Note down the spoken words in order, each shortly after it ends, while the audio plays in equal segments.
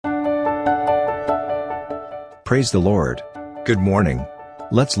Praise the Lord. Good morning.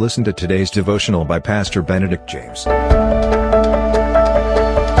 Let's listen to today's devotional by Pastor Benedict James.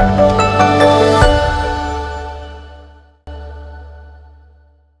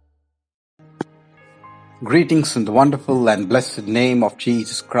 Greetings in the wonderful and blessed name of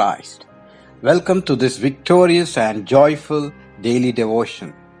Jesus Christ. Welcome to this victorious and joyful daily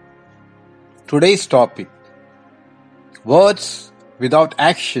devotion. Today's topic: words without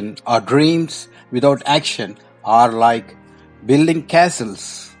action or dreams without action are like building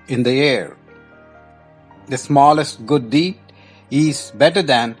castles in the air. The smallest good deed is better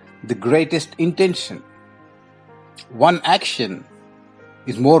than the greatest intention. One action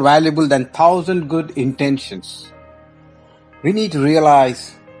is more valuable than 1,000 good intentions. We need to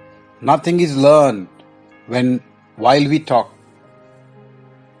realize nothing is learned while we talk.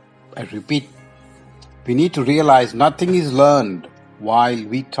 I repeat, we need to realize nothing is learned while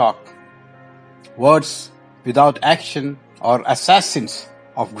we talk. Words without action are assassins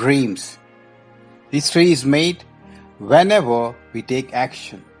of dreams. History is made whenever we take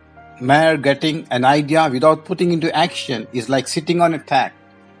action. Mere getting an idea without putting into action is like sitting on a tack,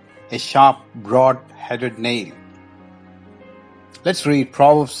 a sharp, broad-headed nail. Let's read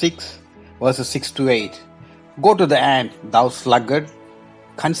Proverbs 6, verses 6 to 8. Go to the ant, thou sluggard,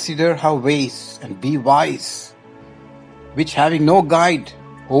 consider her ways and be wise, which having no guide,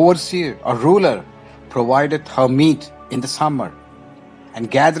 overseer, or ruler, provideth her meat in the summer, and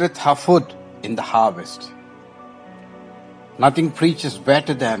gathereth her food in the harvest. Nothing preaches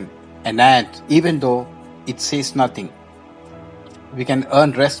better than an ant, even though it says nothing. We can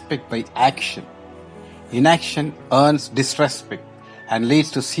earn respect by action. Inaction earns disrespect and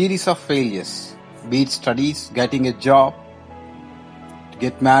leads to series of failures, be it studies, getting a job, to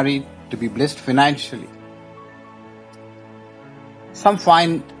get married, to be blessed financially. Some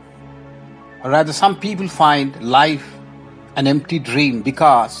people find life an empty dream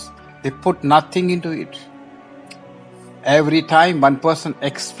because they put nothing into it. Every time one person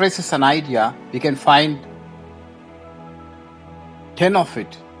expresses an idea, we can find 10 of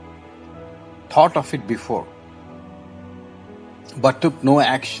it, thought of it before, but took no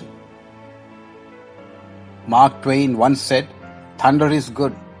action. Mark Twain once said, "Thunder is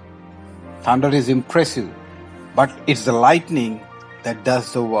good, thunder is impressive, but it's the lightning that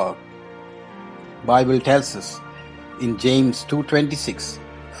does the work." Bible tells us in James 2:26,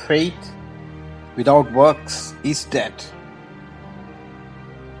 faith without works is dead.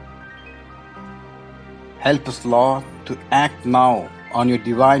 Help us, Lord, to act now on your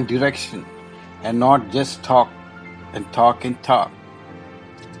divine direction and not just talk and talk and talk.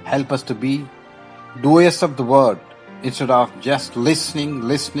 Help us to be doers of the word instead of just listening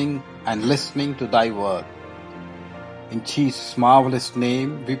to thy word. In Jesus' marvelous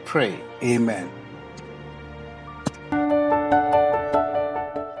name we pray. Amen.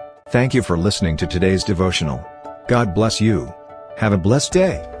 Thank you for listening to today's devotional. God bless you. Have a blessed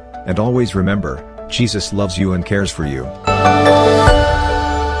day. And always remember, Jesus loves you and cares for you.